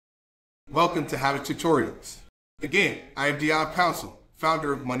Welcome to How to Tutorials. Again, I am Dion Council,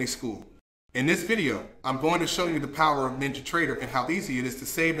 founder of Money School. In this video, I'm going to show you the power of Ninjatrader and how easy it is to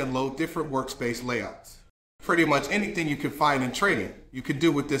save and load different workspace layouts. Pretty much anything you can find in trading, you can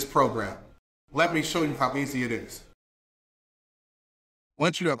do with this program. Let me show you how easy it is.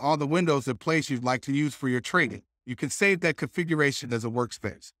 Once you have all the windows in place you'd like to use for your trading, you can save that configuration as a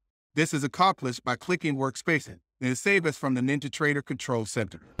workspace. This is accomplished by clicking Workspaces, then save as from the Ninjatrader Control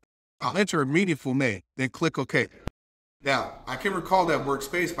Center. I'll enter a meaningful name, then click OK. Now, I can recall that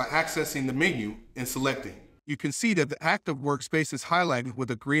workspace by accessing the menu and selecting. You can see that the active workspace is highlighted with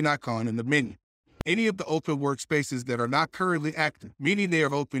a green icon in the menu. Any of the open workspaces that are not currently active, meaning they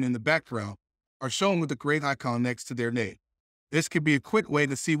are open in the background, are shown with a gray icon next to their name. This can be a quick way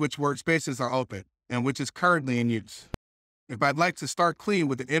to see which workspaces are open and which is currently in use. If I'd like to start clean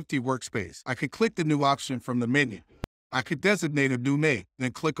with an empty workspace, I can click the new option from the menu. I could designate a new name,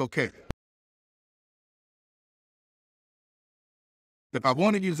 then click OK. If I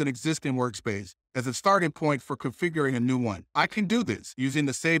want to use an existing workspace as a starting point for configuring a new one, I can do this using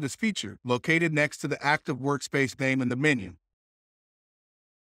the Save As feature located next to the active workspace name in the menu.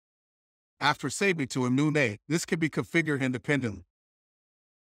 After saving to a new name, this can be configured independently.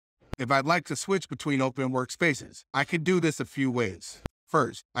 If I'd like to switch between open workspaces, I can do this a few ways.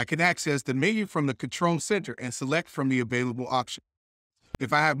 First, I can access the menu from the Control Center and select from the available options.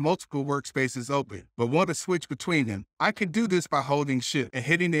 If I have multiple workspaces open, but want to switch between them, I can do this by holding Shift and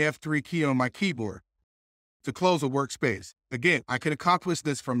hitting the F3 key on my keyboard. To close a workspace, again, I can accomplish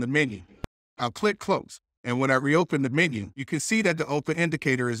this from the menu. I'll click Close, and when I reopen the menu, you can see that the open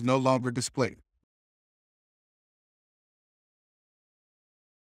indicator is no longer displayed.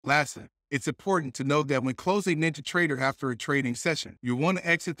 Lastly, it's important to note that when closing Ninjatrader after a trading session, you want to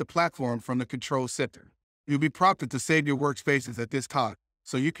exit the platform from the Control Center. You'll be prompted to save your workspaces at this time,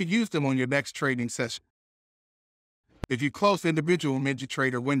 so you can use them on your next trading session. If you close individual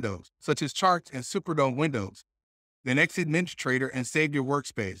Ninjatrader windows, such as charts and Superdome windows, then exit Ninjatrader and save your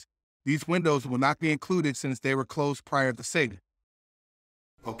workspace. These windows will not be included since they were closed prior to saving.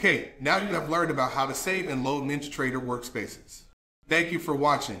 Okay, now you have learned about how to save and load Ninjatrader workspaces. Thank you for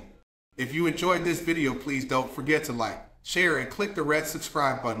watching. If you enjoyed this video, please don't forget to like, share, and click the red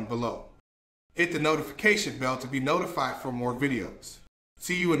subscribe button below. Hit the notification bell to be notified for more videos.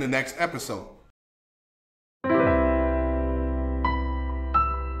 See you in the next episode.